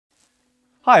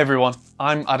Hi everyone,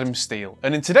 I'm Adam Steele,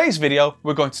 and in today's video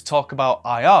we're going to talk about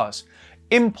IRs,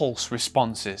 impulse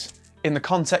responses, in the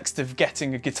context of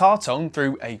getting a guitar tone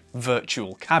through a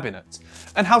virtual cabinet,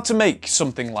 and how to make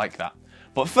something like that.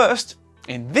 But first,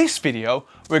 in this video,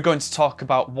 we're going to talk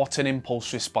about what an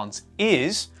impulse response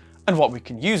is and what we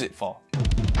can use it for.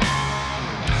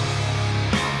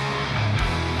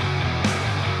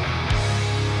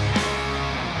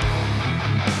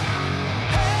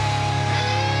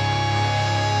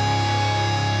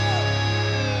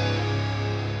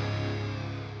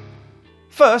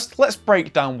 First, let's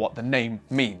break down what the name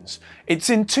means. It's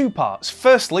in two parts.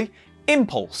 Firstly,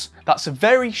 impulse. That's a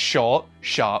very short,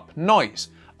 sharp noise.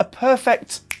 A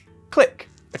perfect click,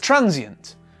 a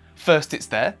transient. First it's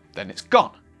there, then it's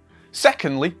gone.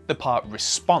 Secondly, the part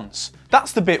response.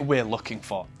 That's the bit we're looking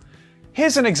for.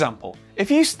 Here's an example. If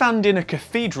you stand in a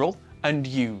cathedral and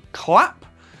you clap,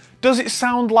 does it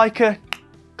sound like a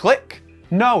click?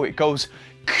 No, it goes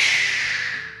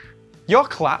ksh. Your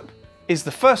clap is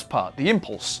the first part, the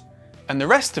impulse, and the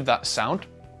rest of that sound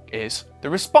is the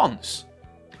response.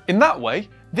 In that way,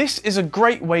 this is a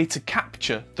great way to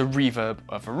capture the reverb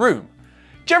of a room.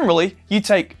 Generally, you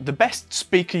take the best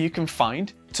speaker you can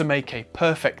find to make a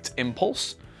perfect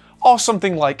impulse, or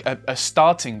something like a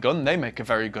starting gun, they make a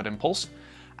very good impulse,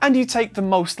 and you take the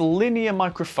most linear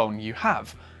microphone you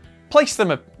have, place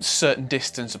them a certain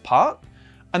distance apart,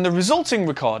 and the resulting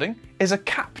recording is a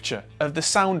capture of the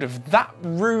sound of that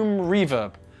room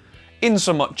reverb, in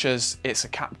so much as it's a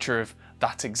capture of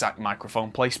that exact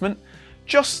microphone placement,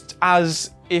 just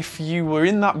as if you were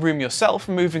in that room yourself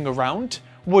moving around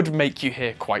would make you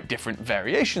hear quite different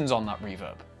variations on that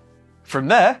reverb. From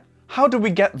there, how do we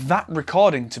get that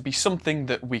recording to be something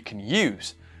that we can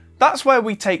use? That's where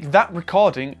we take that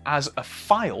recording as a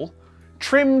file,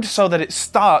 trimmed so that it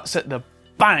starts at the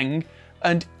bang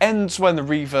and ends when the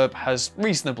reverb has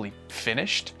reasonably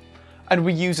finished, and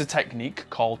we use a technique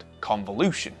called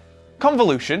convolution.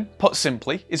 Convolution, put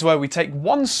simply, is where we take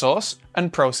one source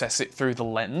and process it through the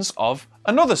lens of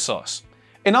another source.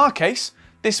 In our case,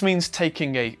 this means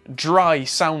taking a dry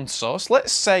sound source,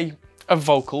 let's say a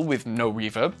vocal with no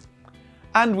reverb,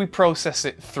 and we process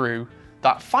it through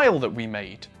that file that we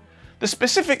made. The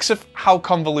specifics of how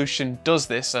convolution does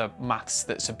this are maths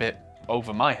that's a bit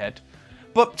over my head,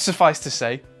 but suffice to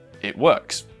say, it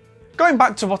works. Going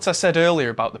back to what I said earlier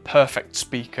about the perfect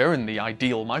speaker and the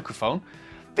ideal microphone,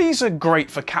 these are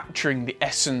great for capturing the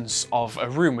essence of a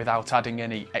room without adding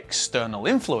any external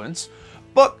influence,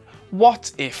 but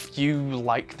what if you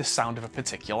like the sound of a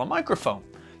particular microphone?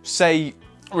 Say,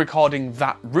 recording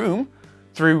that room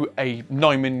through a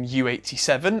Neumann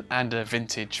U87 and a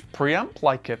vintage preamp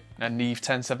like a Neve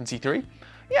 1073?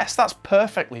 Yes, that's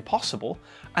perfectly possible,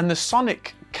 and the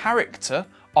sonic character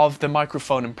of the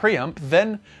microphone and preamp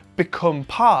then become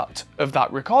part of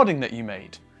that recording that you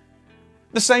made.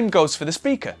 The same goes for the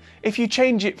speaker. If you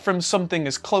change it from something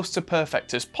as close to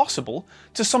perfect as possible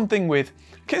to something with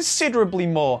considerably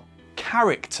more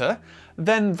character,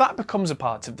 then that becomes a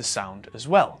part of the sound as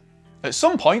well. At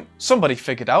some point, somebody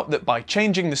figured out that by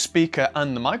changing the speaker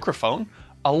and the microphone,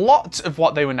 a lot of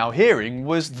what they were now hearing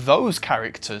was those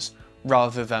characters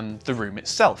rather than the room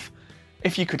itself.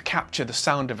 If you could capture the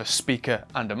sound of a speaker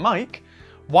and a mic,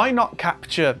 why not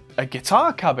capture a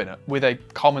guitar cabinet with a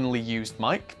commonly used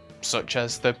mic, such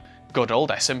as the good old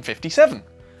SM57?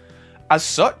 As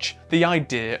such, the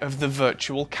idea of the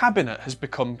virtual cabinet has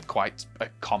become quite a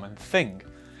common thing.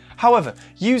 However,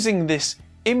 using this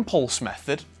impulse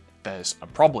method, there's a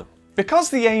problem. Because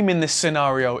the aim in this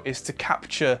scenario is to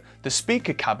capture the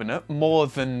speaker cabinet more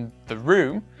than the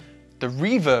room, the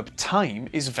reverb time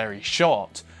is very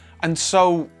short, and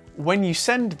so when you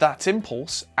send that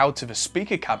impulse out of a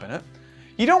speaker cabinet,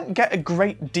 you don't get a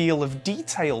great deal of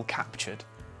detail captured.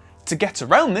 To get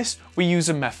around this, we use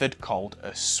a method called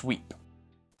a sweep.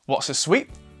 What's a sweep?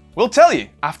 We'll tell you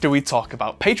after we talk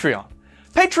about Patreon.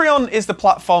 Patreon is the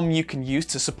platform you can use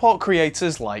to support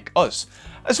creators like us,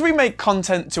 as we make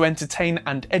content to entertain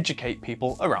and educate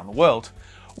people around the world.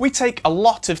 We take a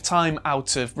lot of time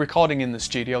out of recording in the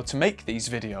studio to make these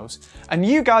videos, and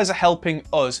you guys are helping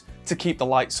us to keep the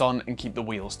lights on and keep the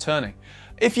wheels turning.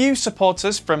 If you support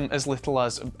us from as little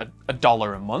as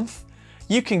 $1 a month,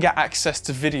 you can get access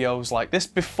to videos like this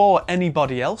before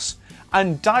anybody else,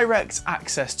 and direct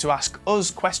access to ask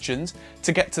us questions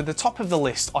to get to the top of the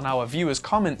list on our viewers'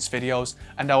 comments videos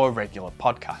and our regular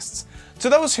podcasts. To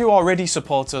those who already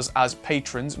support us as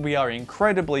patrons, we are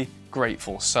incredibly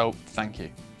grateful, so thank you.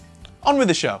 On with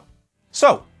the show.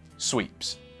 So,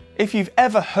 sweeps. If you've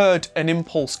ever heard an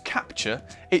impulse capture,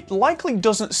 it likely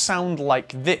doesn't sound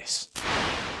like this.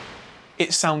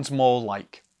 It sounds more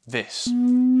like this.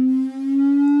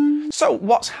 So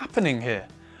what's happening here?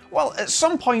 Well, at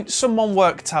some point someone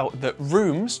worked out that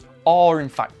rooms, or in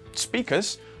fact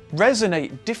speakers,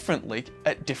 resonate differently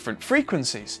at different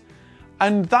frequencies.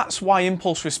 And that's why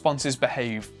impulse responses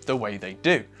behave the way they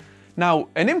do. Now,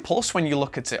 an impulse, when you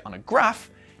look at it on a graph,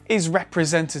 is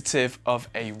representative of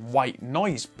a white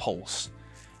noise pulse.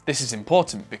 This is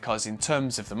important because in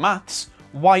terms of the maths,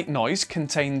 white noise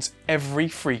contains every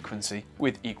frequency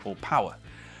with equal power.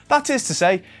 That is to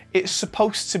say, it's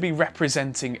supposed to be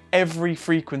representing every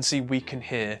frequency we can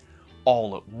hear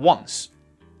all at once.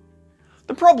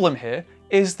 The problem here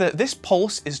is that this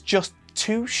pulse is just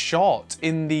too short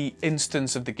in the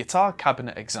instance of the guitar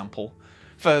cabinet example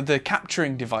for the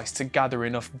capturing device to gather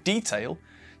enough detail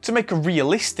to make a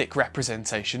realistic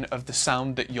representation of the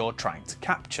sound that you're trying to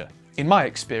capture. In my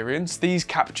experience, these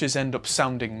captures end up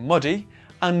sounding muddy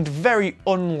and very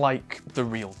unlike the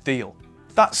real deal.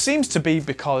 That seems to be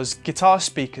because guitar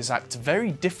speakers act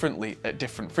very differently at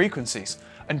different frequencies,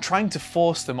 and trying to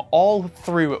force them all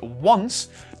through at once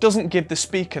doesn't give the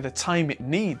speaker the time it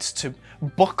needs to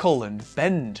buckle and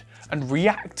bend and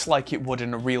react like it would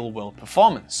in a real-world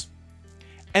performance.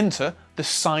 Enter the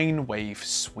sine wave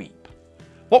sweep.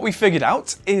 What we figured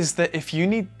out is that if you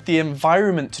need the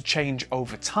environment to change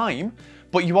over time,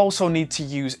 but you also need to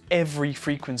use every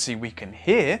frequency we can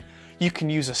hear, you can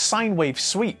use a sine wave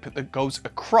sweep that goes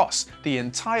across the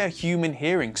entire human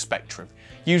hearing spectrum,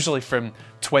 usually from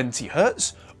 20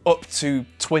 Hz up to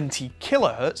 20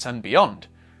 kHz and beyond.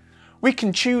 We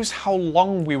can choose how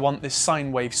long we want this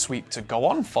sine wave sweep to go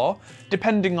on for,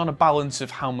 depending on a balance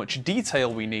of how much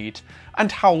detail we need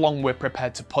and how long we're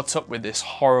prepared to put up with this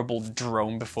horrible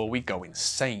drone before we go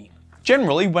insane.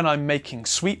 Generally, when I'm making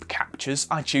sweep captures,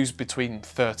 I choose between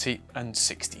 30 and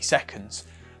 60 seconds.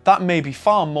 That may be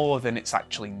far more than it's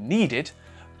actually needed,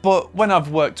 but when I've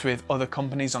worked with other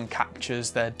companies on captures,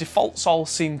 their defaults all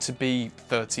seem to be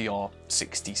 30 or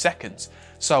 60 seconds,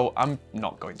 so I'm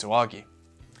not going to argue.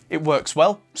 It works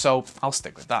well, so I'll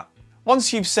stick with that.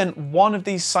 Once you've sent one of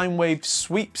these sine wave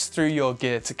sweeps through your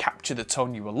gear to capture the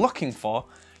tone you were looking for,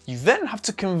 you then have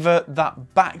to convert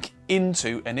that back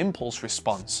into an impulse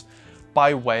response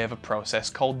by way of a process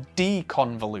called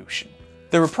deconvolution.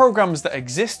 There are programs that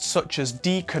exist such as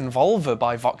Deconvolver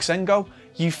by Voxengo.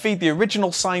 You feed the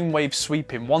original sine wave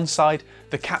sweep in one side,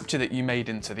 the capture that you made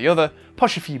into the other,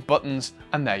 push a few buttons,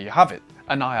 and there you have it.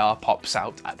 An IR pops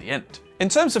out at the end. In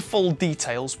terms of full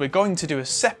details, we're going to do a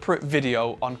separate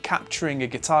video on capturing a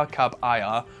guitar cab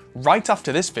IR right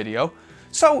after this video,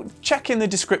 so check in the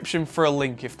description for a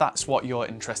link if that's what you're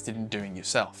interested in doing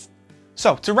yourself.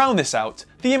 So to round this out,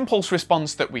 the impulse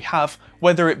response that we have,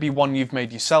 whether it be one you've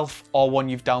made yourself or one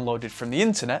you've downloaded from the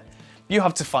internet, you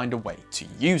have to find a way to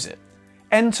use it.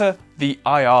 Enter the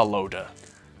IR loader.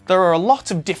 There are a lot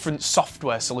of different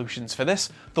software solutions for this.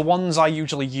 The ones I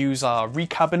usually use are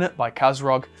Recabinet by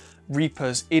Kazrog,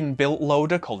 Reaper's inbuilt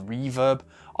loader called Reverb,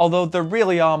 although there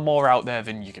really are more out there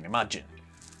than you can imagine.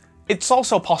 It's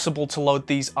also possible to load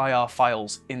these IR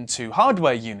files into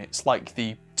hardware units like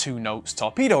the 2 Notes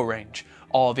Torpedo range,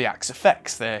 or the Axe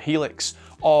Effects, their Helix,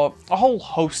 or a whole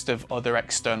host of other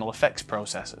external effects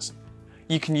processors.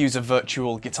 You can use a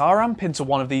virtual guitar amp into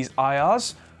one of these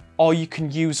IRs, or you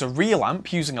can use a real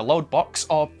amp using a load box,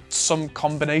 or some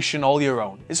combination all your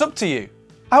own. It's up to you.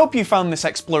 I hope you found this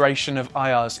exploration of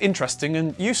IRs interesting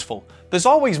and useful. There's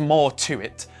always more to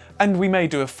it, and we may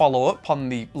do a follow-up on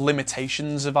the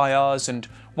limitations of IRs and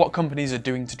what companies are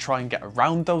doing to try and get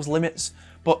around those limits.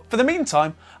 But for the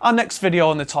meantime, our next video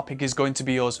on the topic is going to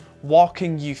be us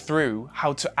walking you through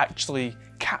how to actually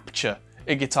capture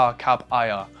a guitar cab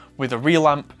IR with a real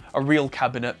amp, a real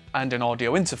cabinet, and an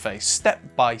audio interface, step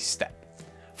by step.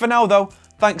 For now though,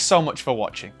 thanks so much for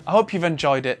watching. I hope you've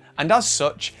enjoyed it, and as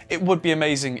such, it would be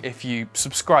amazing if you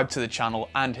subscribe to the channel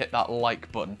and hit that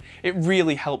like button. It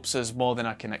really helps us more than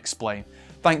I can explain.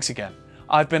 Thanks again.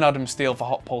 I've been Adam Steele for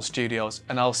Hot Pulse Studios,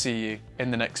 and I'll see you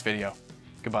in the next video.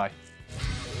 Goodbye.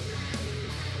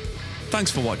 Thanks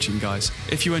for watching, guys.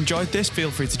 If you enjoyed this,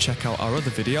 feel free to check out our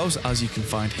other videos, as you can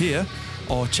find here,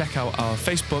 or check out our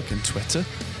Facebook and Twitter,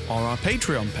 or our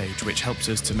Patreon page, which helps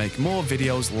us to make more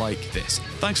videos like this.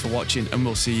 Thanks for watching, and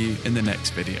we'll see you in the next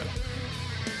video.